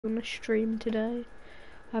on a stream today.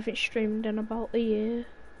 I haven't streamed in about a year.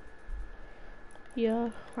 Yeah,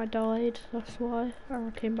 I died, that's why. I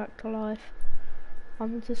came back to life.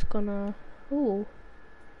 I'm just gonna... Ooh.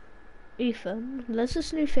 Ethan, there's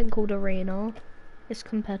this new thing called Arena. It's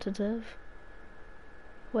competitive.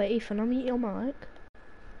 Wait, Ethan, I'll mute your mic.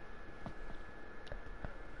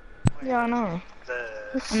 Yeah, I know.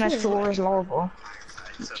 And that's Laura's Lava.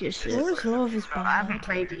 Laura's Love is bad. I haven't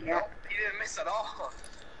played it yet. He didn't miss at all.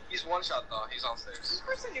 He's one shot though. He's on stage. Is this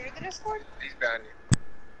person new to the Discord? He's behind you.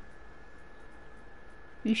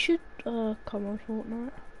 You should come on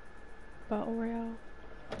Fortnite. Battle Royale.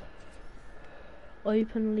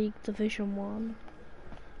 Open League Division 1.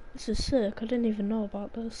 This is sick, I didn't even know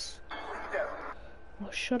about this.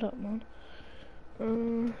 Oh, shut up, man.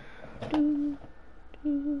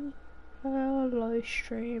 Hello,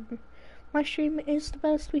 stream. My stream is the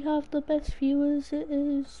best, we have the best viewers, it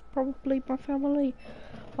is probably my family.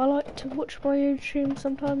 I like to watch my own stream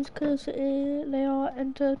sometimes because they are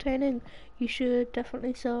entertaining. You should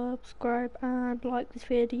definitely subscribe and like this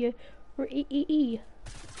video.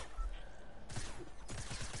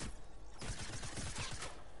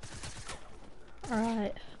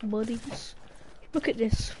 Alright, buddies. Look at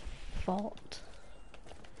this fort.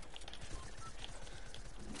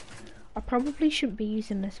 I probably shouldn't be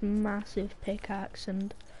using this massive pickaxe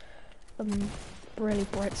and really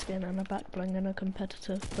bright skin and a back bling and a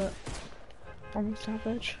competitive, but I'm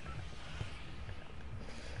savage.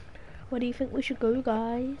 Where do you think we should go,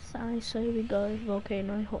 guys? I say we go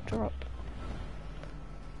Volcano Hot Drop.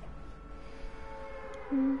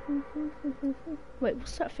 Wait,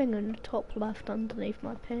 what's that thing in the top left underneath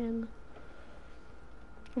my ping?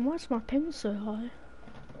 And why's my ping so high?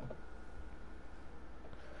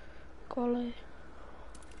 Golly.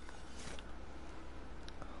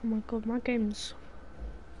 Oh my god, my game's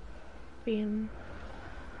having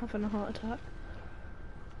a heart attack.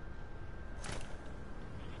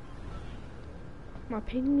 My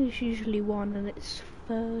ping is usually 1 and it's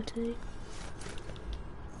 30.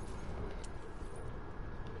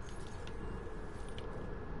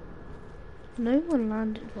 No one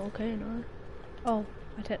landed Volcano. Oh,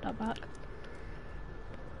 I take that back.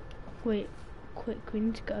 Wait, quick, we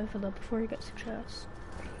need to get over there before he gets a chest.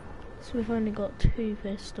 So we've only got 2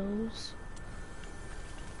 pistols.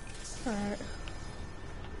 Alright.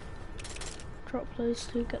 Drop those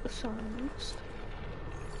 2, get the silenced.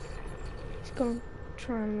 He's gonna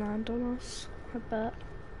try and land on us, I bet.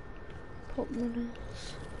 Pop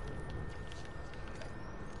minutes.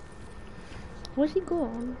 Where's he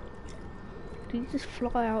gone? Did he just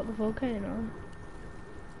fly out the volcano?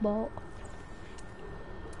 Bot.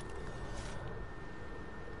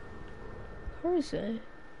 Where is he?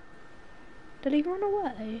 Did he run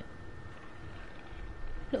away?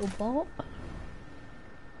 Little bot.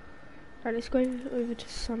 Right, let's go over to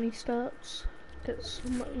Sunny Steps. Get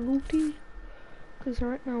some looty. Because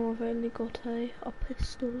right now I've only got a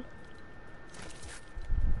pistol.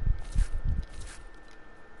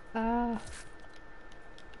 Ah.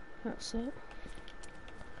 That's it.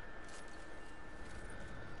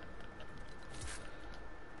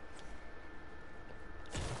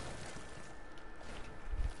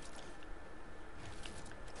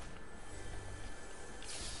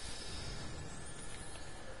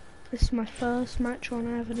 This is my first match on,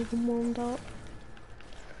 I haven't even warmed up.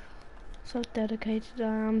 So dedicated I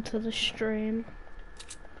am to the stream.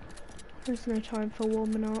 There's no time for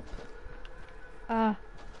warming up. Ah.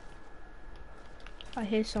 I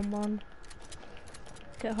hear someone.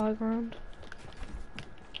 Get high ground.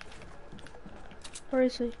 Where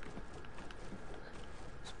is he?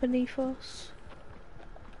 It's beneath us.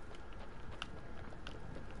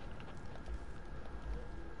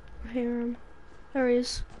 I hear him. There he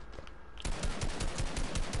is.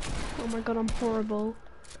 Oh my god, I'm horrible.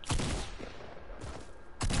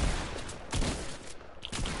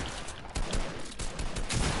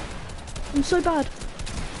 I'm so bad.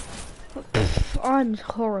 I'm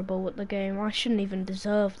horrible at the game. I shouldn't even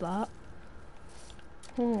deserve that.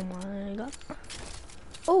 Oh my god.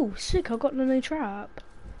 Oh, sick, I got the new trap.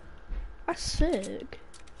 That's sick.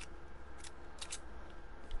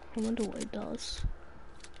 I wonder what it does.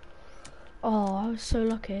 Oh, I was so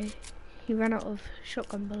lucky. He ran out of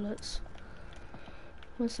shotgun bullets.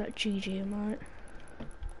 What's that GG, am I?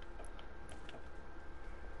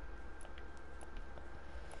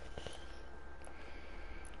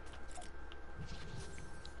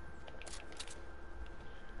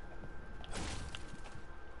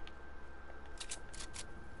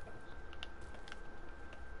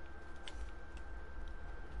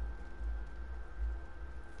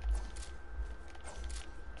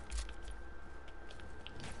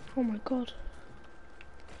 Oh my god.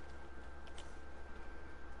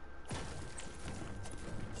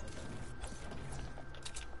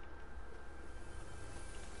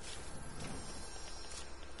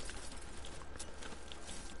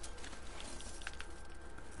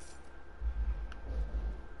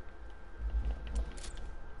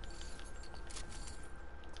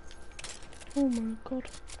 Oh my god.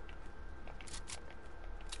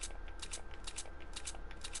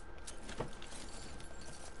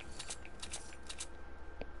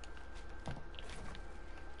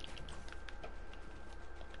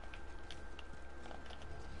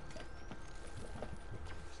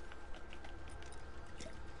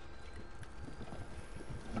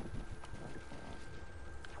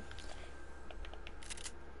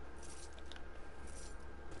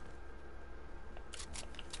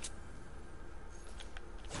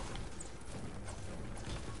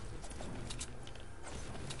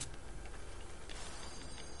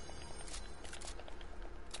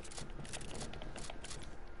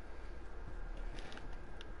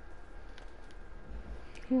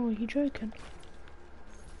 Oh, are you joking?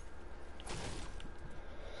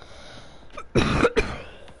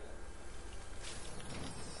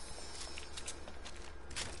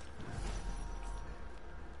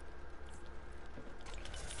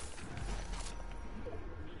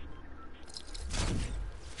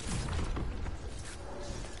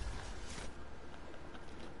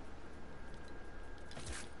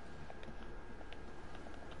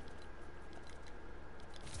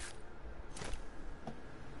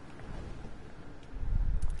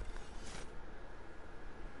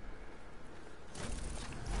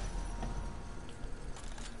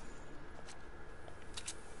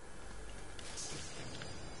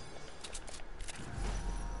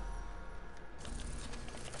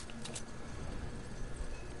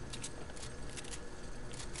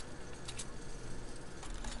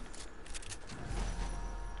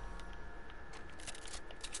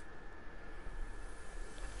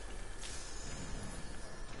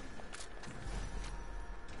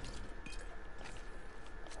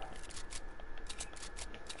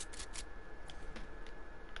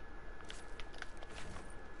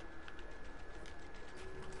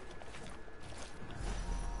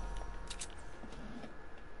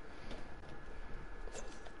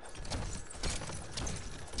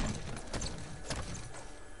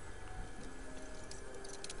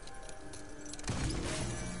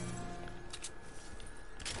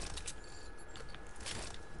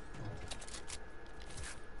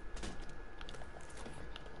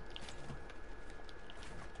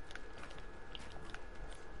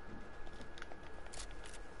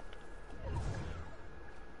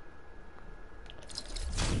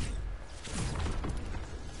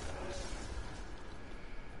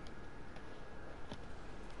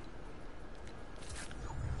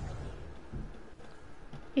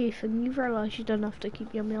 Ethan, you realise you don't have to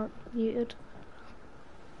keep your mic muted.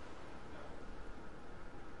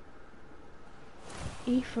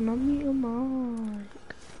 Ethan, unmute your mic.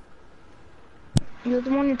 You're the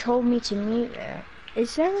one who told me to mute it.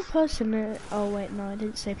 Is there a person that... Oh wait, no, I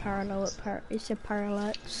didn't say parallel, it said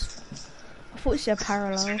parallax. I thought it said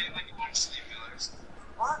parallel.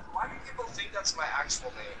 Why do people think that's my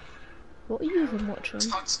actual name? What are you even watching?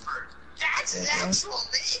 Tuxford. That's an actual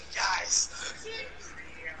name, guys!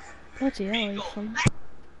 Bloody hell, Ethan.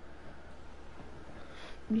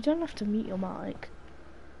 You don't have to mute your mic.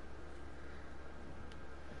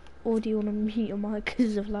 Or do you want to mute your mic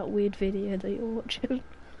because of that weird video that you're watching?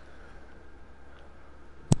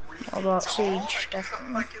 What about Siege,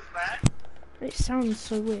 definitely. It sounds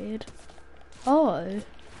so weird. Oh.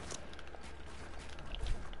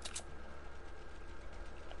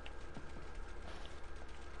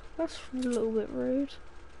 That's a little bit rude.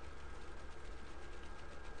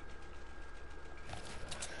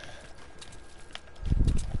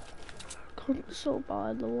 Console,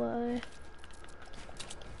 by the way.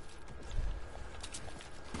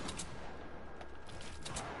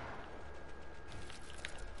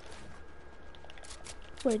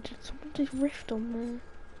 Wait, did someone do Rift on there?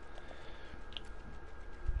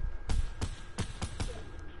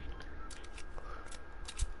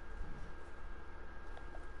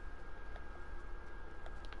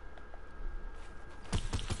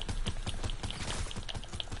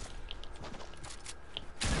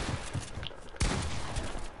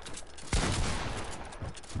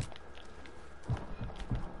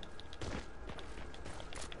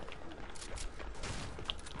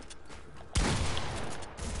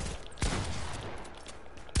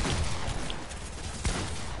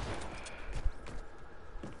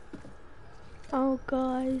 Oh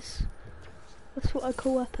guys, that's what I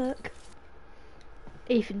call epic.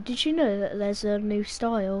 Ethan, did you know that there's a new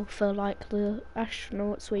style for like the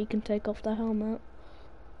astronauts where you can take off their helmet?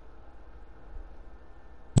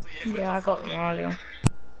 Yeah, I got them earlier.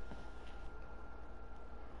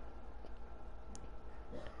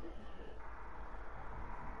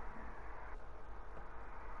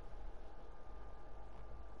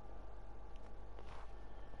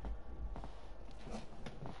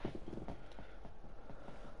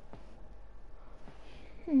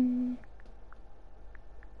 Hmm.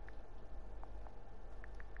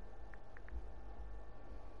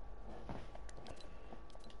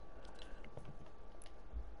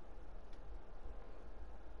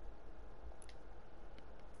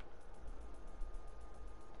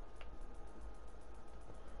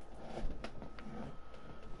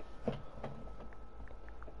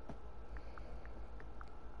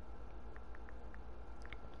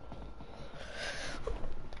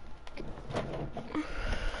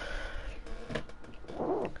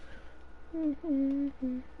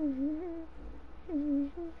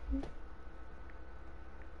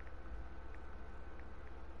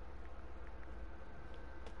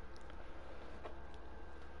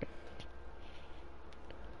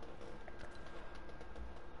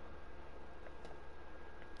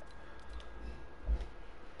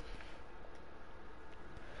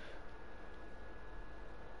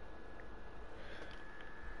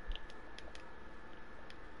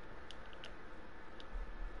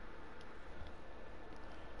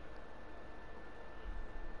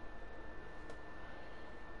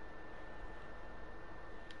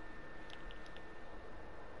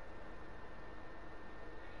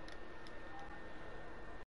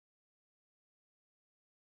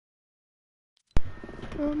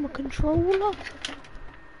 Oh, my controller.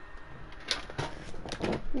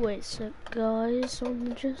 Wait a sec, guys.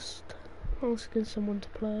 I'm just asking someone to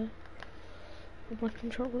play. My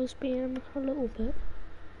controller's being a little bit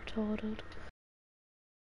retarded.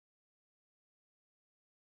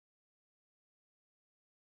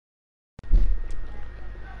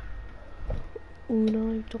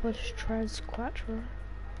 Uno, dos, tres, cuatro.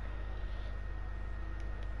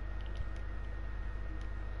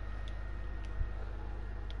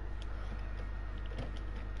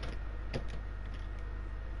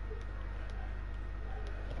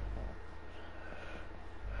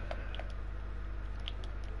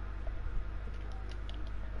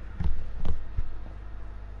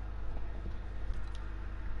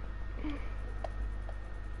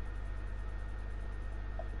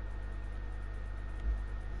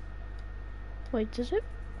 Wait, does it?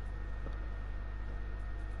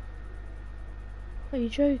 Are you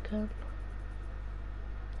joking?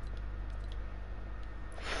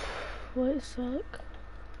 Wait a sec.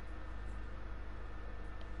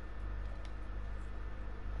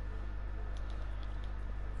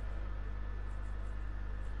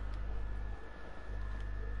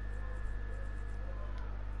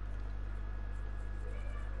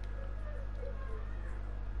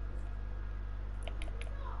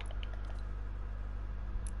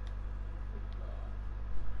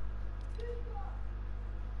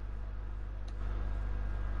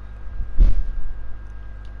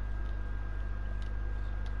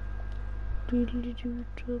 Doodly doo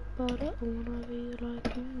doo butter, I wanna be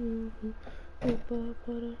like you.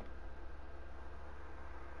 Butter.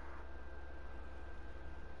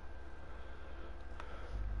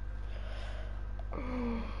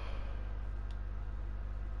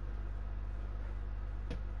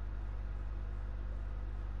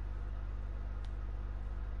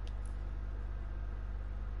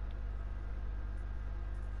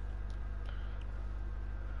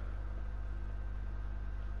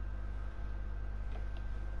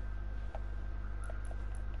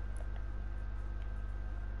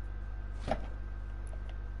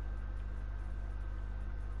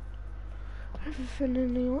 Everything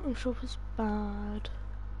in the item shop is bad.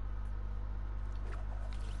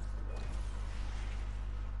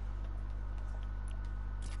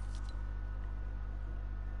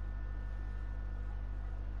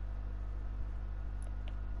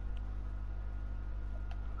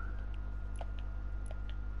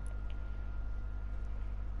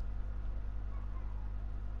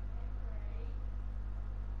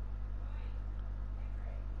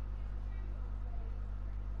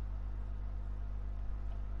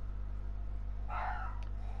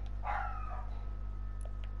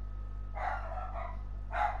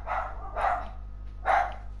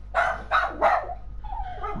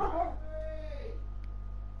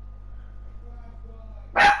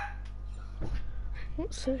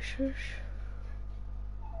 What's that shush?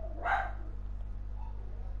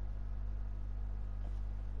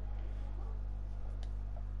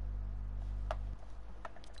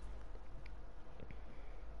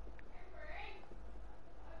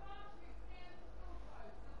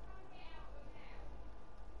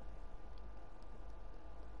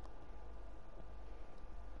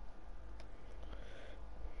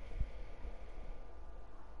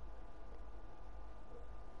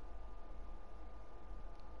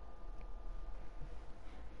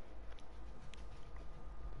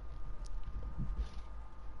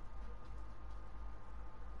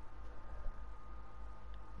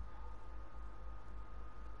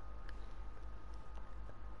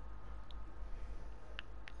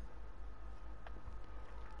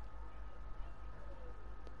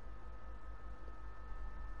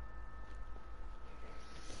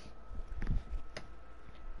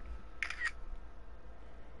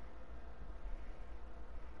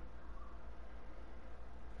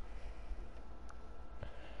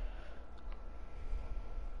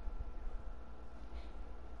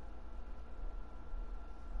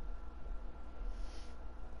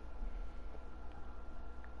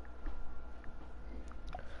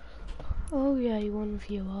 Oh yeah, you one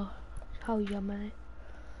viewer. How yummy.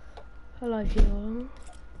 Hello viewer.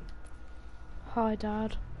 Hi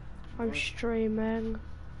Dad. I'm What? streaming.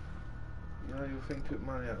 You know your thing took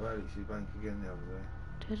money out of Alex's bank again the other day.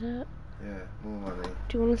 Did it? Yeah, more money.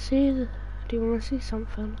 Do you wanna see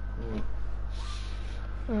something?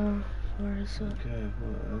 What? Where is it? Okay,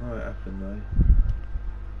 well, I know it happened though.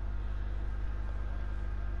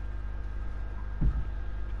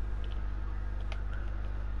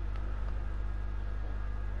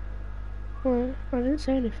 What? I didn't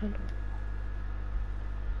say anything.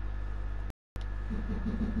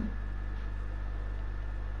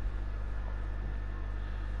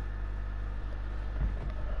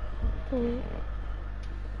 Oh.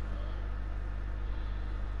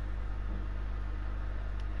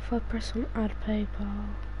 If I press on add PayPal,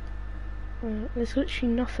 there's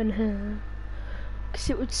literally nothing here. Because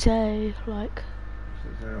it would say, like, So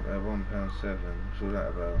it's out there £1.7. What's all that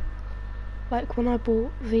about? like when I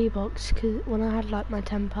bought V-Bucks, cause when I had like my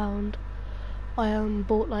 £10, I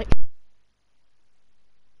bought like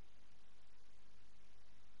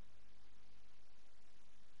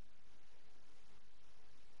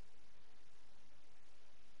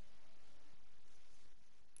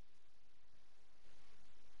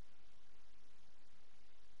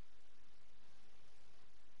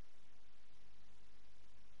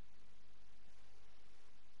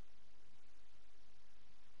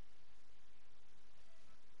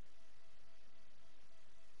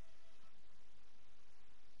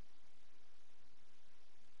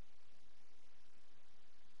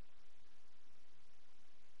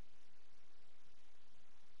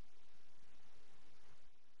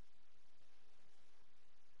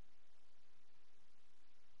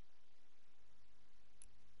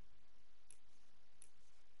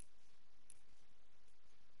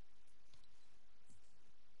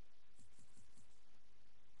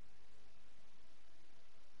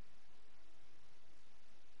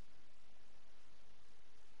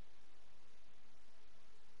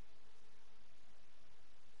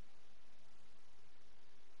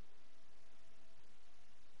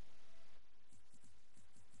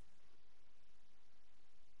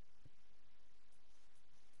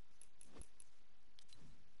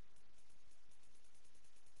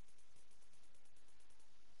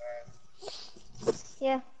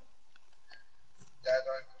Yeah. Dad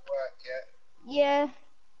on work yet? Yeah.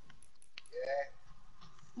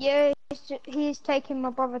 Yeah? Yeah, he's taking my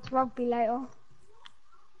brother to rugby later. Yeah.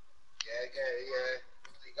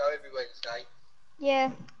 Does he go every Wednesday?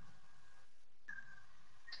 Yeah.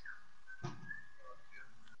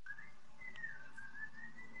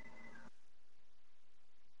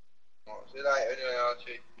 Right, see you later anyway,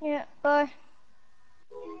 Archie. Yeah, bye.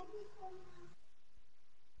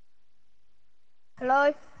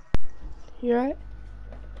 Hello? you right?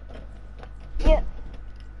 Yeah.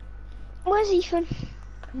 Where's Ethan?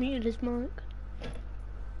 Muted his mic.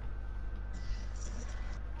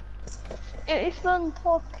 Ethan,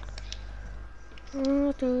 talk.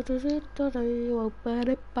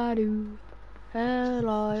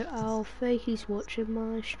 Hello, Alfie. He's watching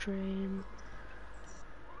my stream.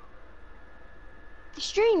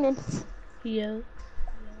 Streaming. Yeah.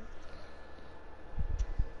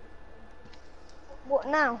 What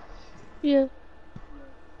now? Yeah.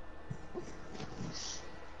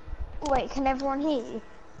 Wait, can everyone hear you?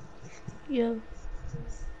 Yeah.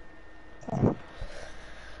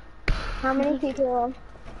 How many people are on?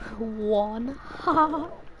 One.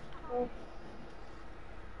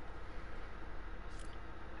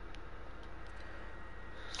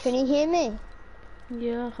 Can you hear me?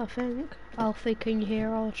 Yeah, I think. Alfie, can you hear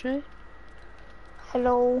Archie?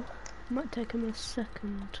 Hello? Might take him a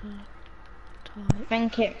second to I type.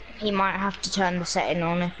 think he might have to turn the setting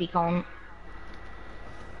on if he can't.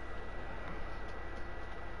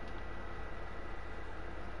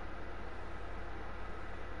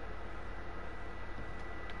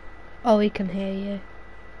 Oh, he can hear you.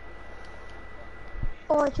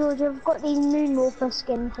 Oh, George, I've got these Moonwalker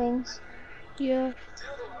skin things. Yeah.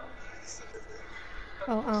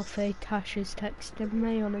 Oh, Alfie, Tash is texting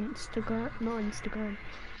me on Instagram, not Instagram,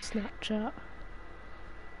 Snapchat.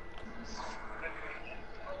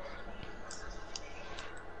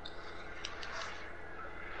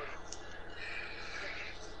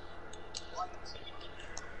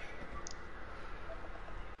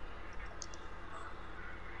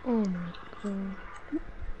 Oh my god.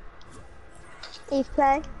 Eve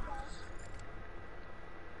play.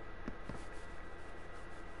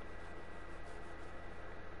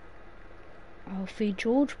 Alfie,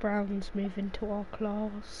 George Brown's moving to our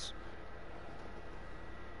class.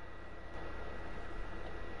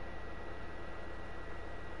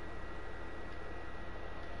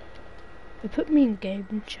 They put me in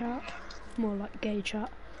game chat. More like gay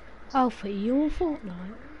chat. Alpha, you on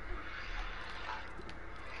Fortnite?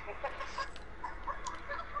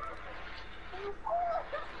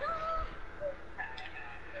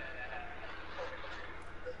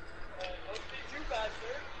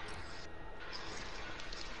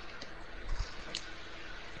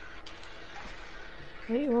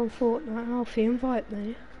 Wait, you're on Fortnite. Alfie, invite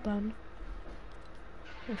me. Done.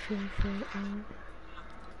 If you're on Fortnite.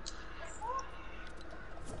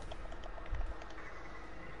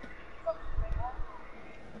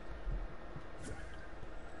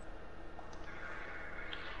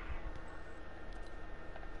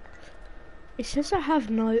 It says I have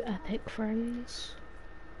no epic friends.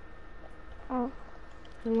 Oh.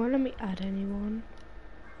 It won't let me add anyone.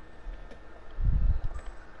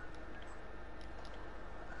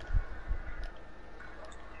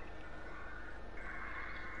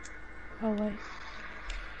 Oh wait.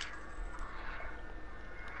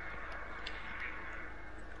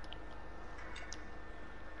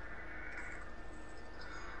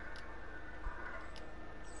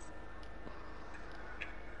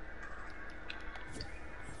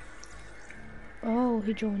 Oh,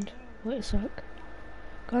 he joined. Wait a sec.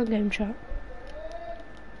 Go on game chat.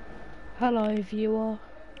 Hello, viewer.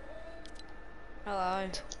 Hello.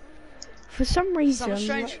 For some reason, Something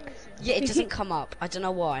strange. like, Yeah, it doesn't come up. I don't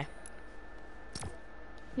know why.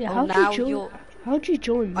 yeah, Oh, how'd now you join? you're... How'd you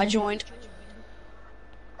join? I man? joined.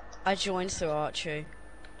 I joined through Archie.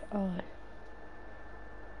 Oh,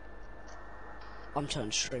 I'm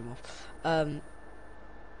turning stream off.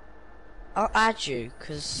 I'll add you,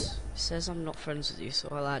 because it says I'm not friends with you, so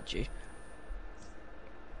I'll add you.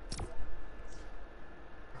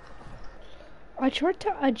 I tried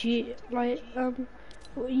to add you, like, well,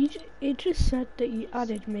 it just said that you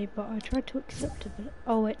added me, but I tried to accept it, but,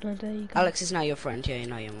 oh wait, no, there you go. Alex is now your friend. Yeah,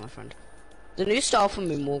 now you're my friend. The new style from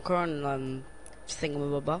Moonwalker and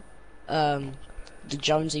thingamabobber, the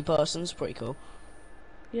Jonesy person's pretty cool.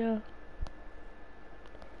 Yeah.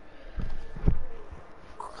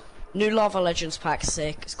 New Lava Legends pack,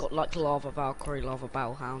 sick. It's got like Lava Valkyrie, Lava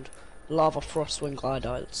Battlehound, Lava Frostwing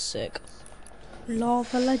Glider. It's sick.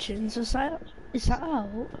 Lava Legends, is that out?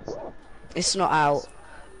 It's not out.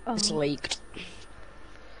 Oh. It's leaked.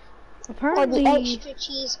 Apparently, Oh, the extra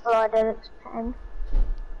cheese glider looks pen.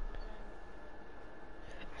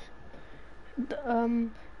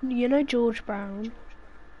 You know George Brown?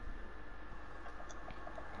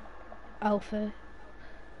 Alpha.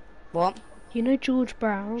 What? You know George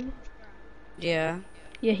Brown? Yeah.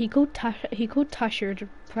 Yeah, he called Tasha a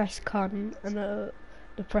depressed cunt and a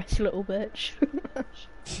depressed little bitch.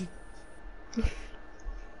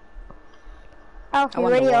 Alfie, I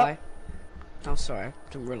wonder ready why. up? Oh, sorry.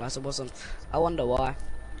 Didn't realise it wasn't. I wonder why.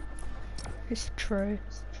 It's true.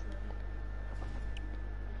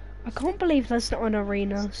 I can't believe there's not an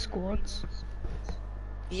arena squads.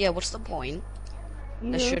 Yeah, what's the point?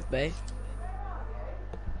 Yeah. There should be.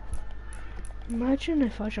 Imagine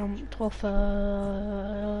if I jumped off a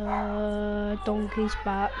donkey's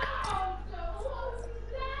back.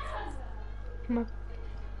 My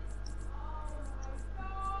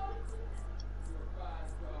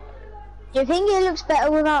Do you think it looks better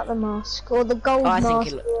without the mask or the gold I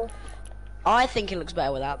mask? think it looks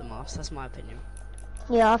better without the mask. That's my opinion.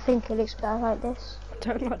 Yeah, I think it looks better like this. I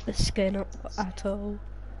don't like the skin at all.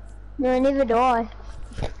 No, neither do I.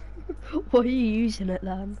 Why are you using it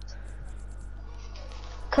then?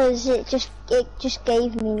 Cause it just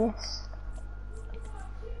gave me this.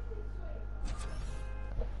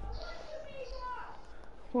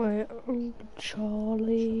 Wait, Charlie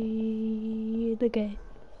the gay.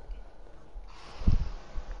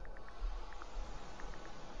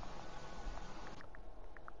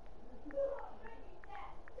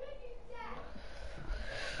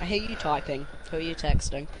 I hear you typing. Who are you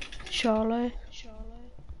texting? Charlie.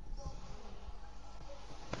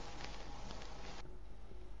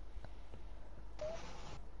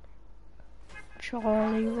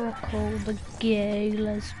 Charlie Rocco, the gay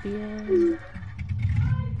lesbian.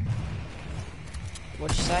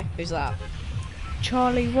 What'd you say? Who's that?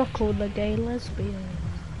 Charlie Rocco, the gay lesbian.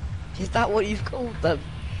 Is that what you've called them?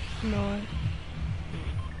 No.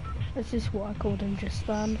 This is what I called him just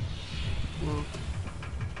then. Oh.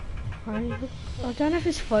 I don't have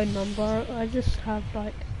his phone number, I just have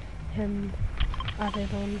like him added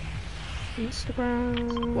on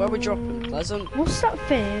Instagram. Where are we dropping? Pleasant? What's that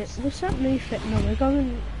fit? What's that new fit? No, we're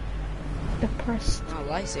going depressed. Oh,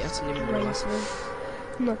 lazy. I didn't even realise. Lazy.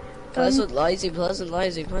 No. Pleasant, lazy, pleasant,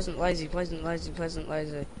 lazy, pleasant, lazy, pleasant, lazy, pleasant,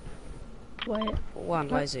 lazy. Wait. One,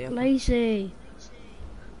 lazy. Okay. Lazy.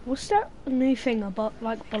 What's that new thing about,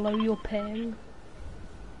 like, below your ping?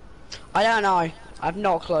 I don't know. I've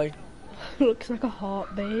no clue. Looks like a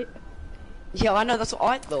heartbeat. Yeah, I know, that's what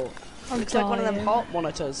I thought. I'm Looks dying. like one of them heart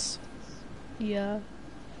monitors. Yeah.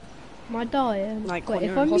 Am I dying? Like Wait, when if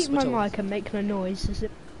you're I in mute my hospital. mic and make no noise, does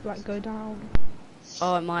it, like, go down?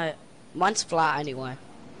 Oh, it might. Mine's flat anyway.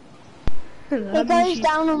 It goes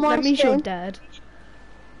down on my That means you're screen. dead.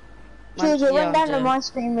 George, it went I'm down on dead. my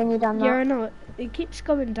screen when you done that. Yeah, I know. It keeps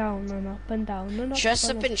going down and up and down and up. Chests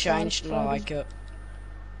have and been up changed and and I up. like it.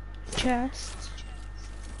 Chests?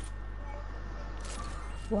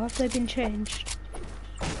 Why have they been changed?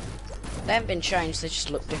 They haven't been changed, they just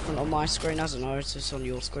look different on my screen. I don't know, it's just on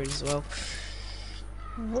your screen as well.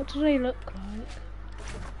 What do they look like?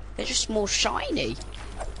 They're just more shiny.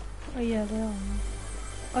 Oh yeah, they are.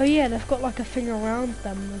 Oh yeah, they've got like a thing around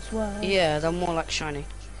them as well. Yeah, they're more like shiny.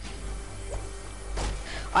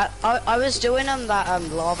 I was doing that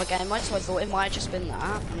lava game mode, so I thought it might have just been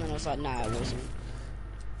that, and then I was like, no, it wasn't.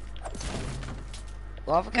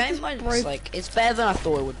 Lava game mode was like, it's better than I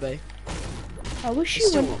thought it would be. I wish It's you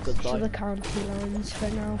still went not good, to though. the county lines for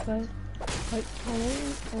now though. Like,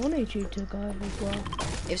 I wanted you to go as well.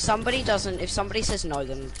 If somebody says no,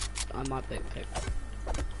 then I might pick.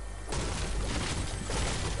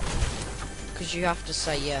 Because you have to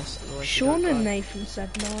say yes, otherwise you Sean don't and go. Nathan said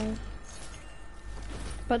no.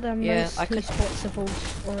 But then Yeah, those I two could- spots have all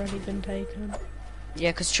already been taken.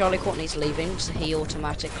 Yeah, because Charlie Courtney's leaving, so he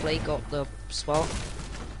automatically got the spot.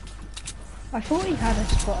 I thought he had a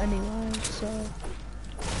spot anyway, so...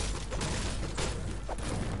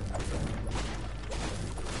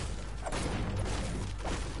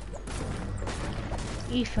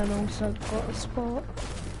 Ethan also got a spot.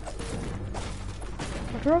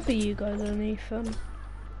 I'd rather you go than Ethan.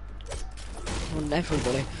 On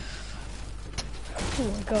everybody.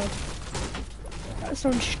 Oh my god. That's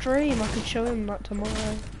on stream, I could show him that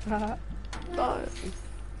tomorrow. No.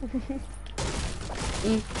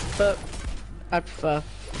 But I prefer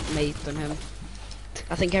me than him.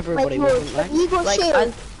 I think everybody Wait, would, wouldn't you they? got Like,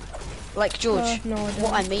 shield? like George. No, I don't.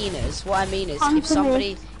 what I mean is, Come if to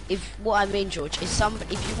somebody, what I mean, George, is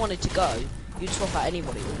if you wanted to go, you'd swap out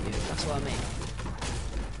anybody, wouldn't you? That's what I mean.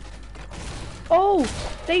 Oh!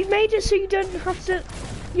 They made it so you don't have to...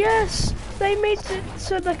 Yes! They made it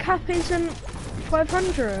so the cap isn't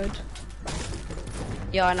 500.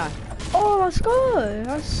 Yeah, I know. Oh, let's go!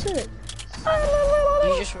 That's sick.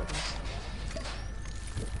 You just.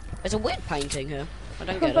 There's a weird painting here. I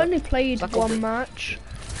don't I've get only it. played It's like a one bit- match,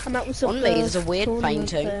 and that was the On me, first there's a weird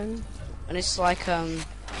tournament painting. thing. And it's like I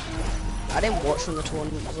didn't watch when the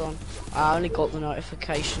tournament was on. I only got the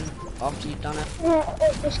notification after you'd done it. Yeah,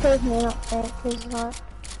 it just gave me an update, because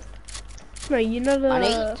like... No, you know I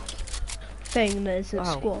the thing that is at Oh.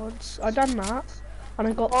 squads. I done that, and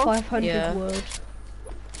I got What? 500 Yeah. wood.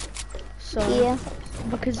 So Yeah,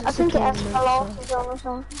 because it's I a think it has tournament, glasses on or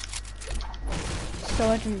something. so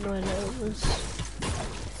I didn't know that it was.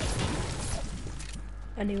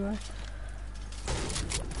 Anyway.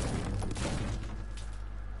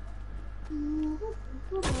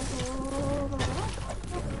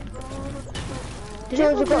 Did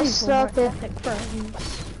George, it I've got a remove all my slurpee. epic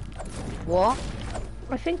friends? What?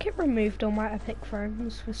 I think it removed all my epic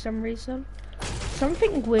friends for some reason.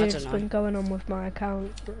 Something weird's know. been going on with my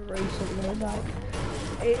account recently. Like,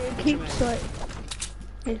 it keeps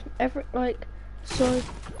like, so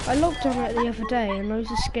I logged on it the other day and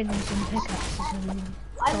loads of skins and pickaxes and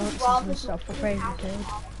dances and stuff were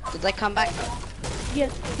favorited. Did they come back? Yeah,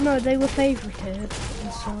 no, they were favorited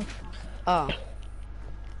and stuff. Oh.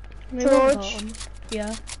 They weren't George? on.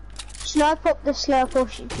 Yeah, Should I pop the slurp or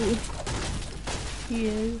should you?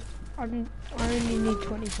 I only need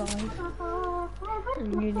 25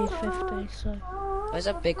 and you need 50, so There's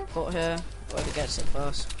a big pot here. Whoever gets it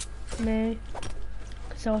first. me.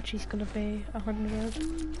 Because Archie's gonna be 100.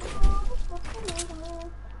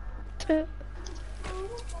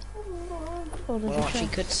 Oh, there's Well, a Archie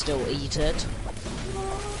chest. could still eat it.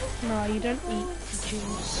 No, you don't eat the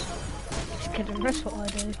juice. Just kidding, that's what I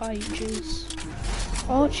do. I eat juice.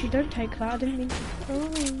 Oh, Archie, don't take that. I didn't mean to.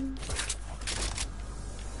 Oh.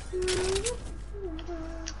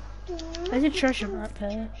 There's a treasure map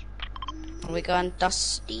here. Are we going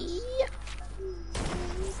Dusty?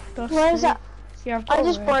 Dusty. Where is that? Yeah, I've got I a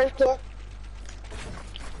just rift. broke it.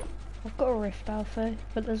 I've got a rift, Alfie.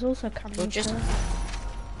 But there's also cameras just- here.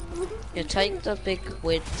 Yeah, take the big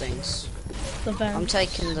weird things. The vents. I'm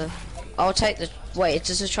taking the. I'll take the. Wait,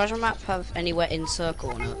 does the treasure map have anywhere in circle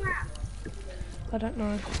on it? I don't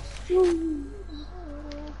know.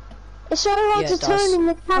 It's so hard Yeah, to it turn does. in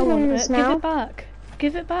the I want cannons it. Give now. it back.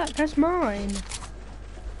 Give it back. That's mine.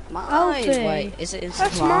 Mine. Alfie. Wait, is it in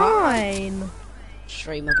That's mine? mine.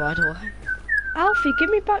 Streamer, by the way. Alfie, give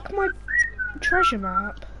me back my treasure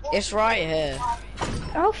map. It's right here.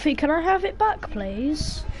 Alfie, can I have it back,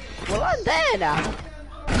 please? Well, I'm there now.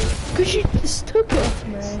 Because you just took it off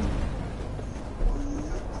me.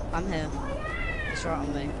 I'm here. It's right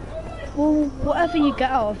on me. Well, whatever you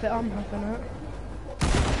get out of it, I'm having it.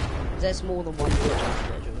 There's more than one good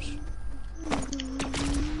Josh.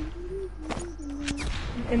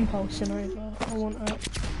 Impulsing over. I want it.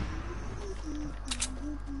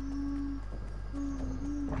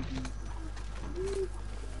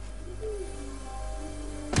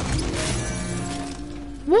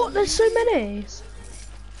 What? There's so many.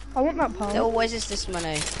 I want that part. There always is this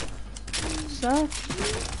many. Sir?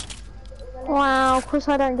 Wow, of course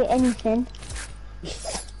I don't get anything.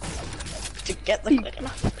 To get the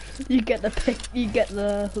You get the pick. You get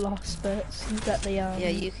the last bits. You get the Yeah,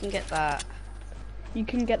 you can get that. You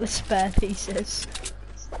can get the spare pieces.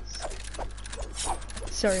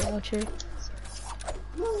 Sorry, Archie.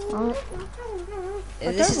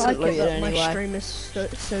 I This don't like isn't it that looted my anyway. stream is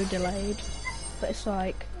so delayed. But it's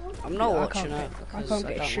like I'm not I watching can't it get- I because can't I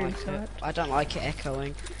get don't stream like it. sniped. I don't like it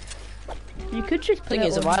echoing. you could just put Thing it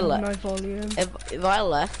is, if on I let- no volume. If I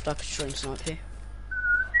left, I could stream snipe you.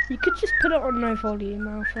 You could just put it on no volume,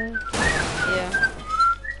 Alfie. Yeah.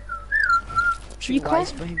 You Live can't-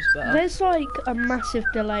 stream's better. There's like a massive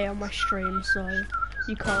delay on my stream, so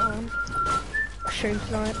you can't stream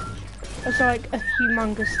snipe. There's like a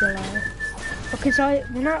humongous delay. Because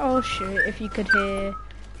when I asked you if you could hear,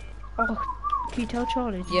 oh, can you tell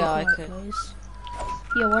Charlie to Yeah, get I light, could. please?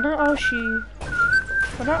 Yeah, when I asked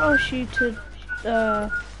you to,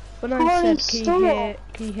 when I Holy said stop.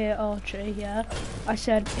 can you hear Archie? Yeah, I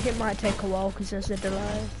said it might take a while because there's a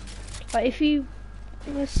delay. Like if you,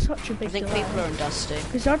 there's such a I big think delay. people are in Dusty.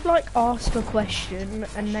 Because I'd like ask a question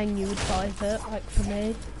and then you would type it, like for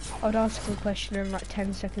me. I'd ask a question and like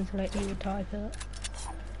 10 seconds later you would type it.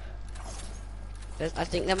 I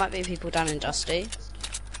think there might be people down in Dusty.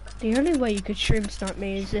 The only way you could stream snipe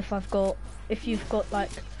me is if you've got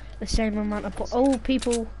like the same amount of,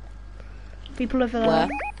 people over there. Where?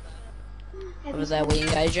 Over there, we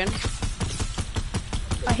engaging.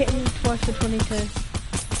 I hit him twice for 22.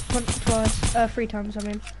 Twice, 3 times I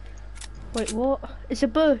mean. Wait, what? It's a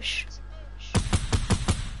bush.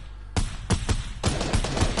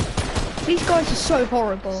 These guys are so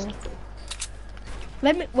horrible.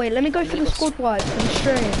 Let me go for the squad wipe for the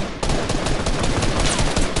stream.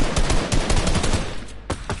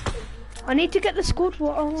 I need to get the squad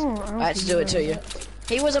wipe. Oh, I had to do it to you.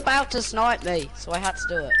 He was about to snipe me, so I had to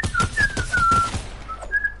do it.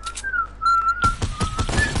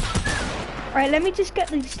 Alright, let me just get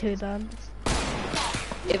these two then.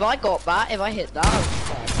 If I got that, if I hit that, I was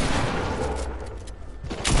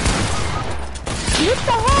What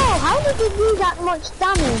the hell? How did you do that much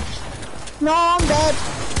damage? No, I'm dead.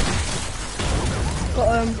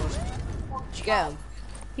 Got Did you get him?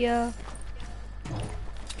 yeah.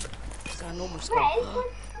 Is that a normal scar?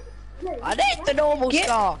 I need the normal Get-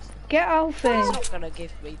 scar. Get Alfie. He's not gonna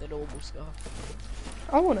give me the normal scar.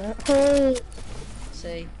 I want it. Hey,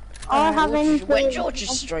 See? I have When anything. George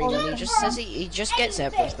is streaming, he just says he just gets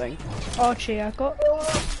everything. Archie, I got.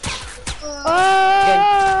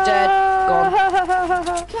 Dead,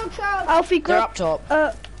 Alfie, They're grab. up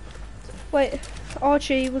top. Wait,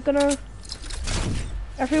 Archie, we're gonna.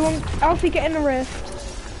 Everyone, Alfie, get in the rift.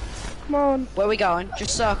 Come on. Where are we going?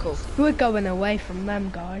 Just circle. We're going away from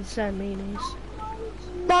them guys. They're meanies.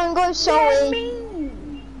 Don't go sorry.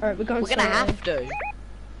 Alright, we're going. We're gonna solo. have to.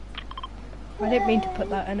 I didn't mean to put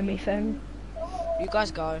that enemy thing. You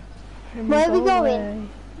guys go. And Where are we go going? away.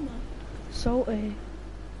 Salty.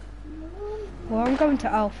 Well, I'm going to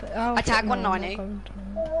Alpha. Attack no, I'm not 190. going to-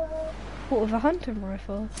 What, with a hunting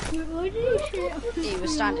rifle? He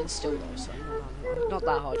was standing still though, so not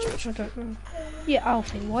that hard, George. I don't know. Yeah,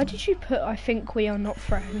 Alfie, why did you put I think we are not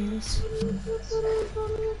friends?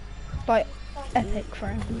 Like, epic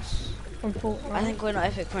friends on Fortnite. I think we're not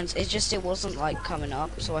epic friends. It's just it wasn't like coming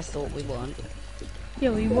up, so I thought we weren't.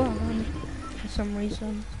 Yeah, we won. For some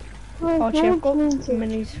reason. Archie, I've got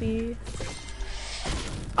minis for you.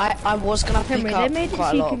 I was gonna pick Henry, up they made it so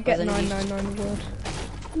quite a you lot, can but get then you 999 wood.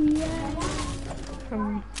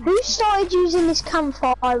 Who started using this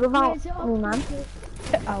campfire without me, man?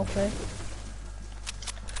 Alfie.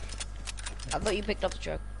 I thought you picked up the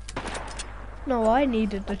truck. No, I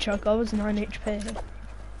needed the chuck. I was 9 HP.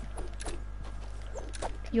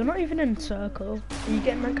 You're not even in circle. Are you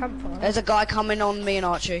getting that campfire? There's a guy coming on me and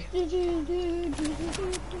Archie. I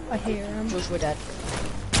hear him. George, we're dead.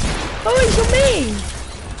 Oh, he's on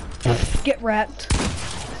me! Get wrecked.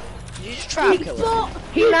 Did you just try and kill him?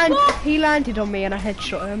 He landed on me and I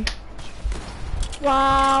headshot him.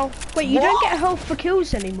 Wow. Wait, you don't get health for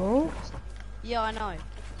kills anymore? Yeah, I know.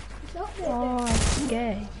 Oh, that's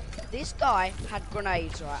gay. This guy had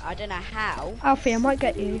grenades, right? I don't know how. Alfie, I might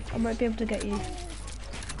get you. I might be able to get you.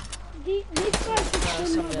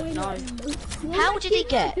 No. How did he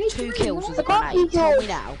get 2 kills with a grenade? Tell me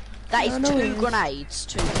now. That is 2 grenades,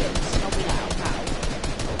 2 kills. Tell me now. How?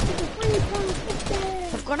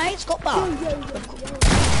 Have grenades got buff?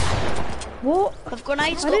 What? Have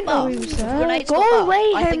grenades I got didn't know buff? he was Have there. grenades got Go buff?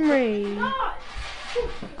 away, I think Henry.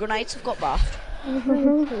 grenades have got buff.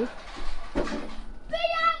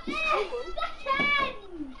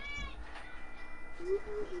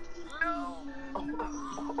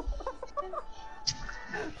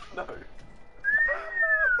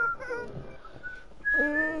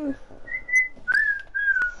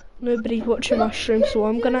 Nobody's watching my stream, so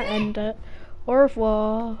I'm gonna end it. Au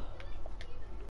revoir.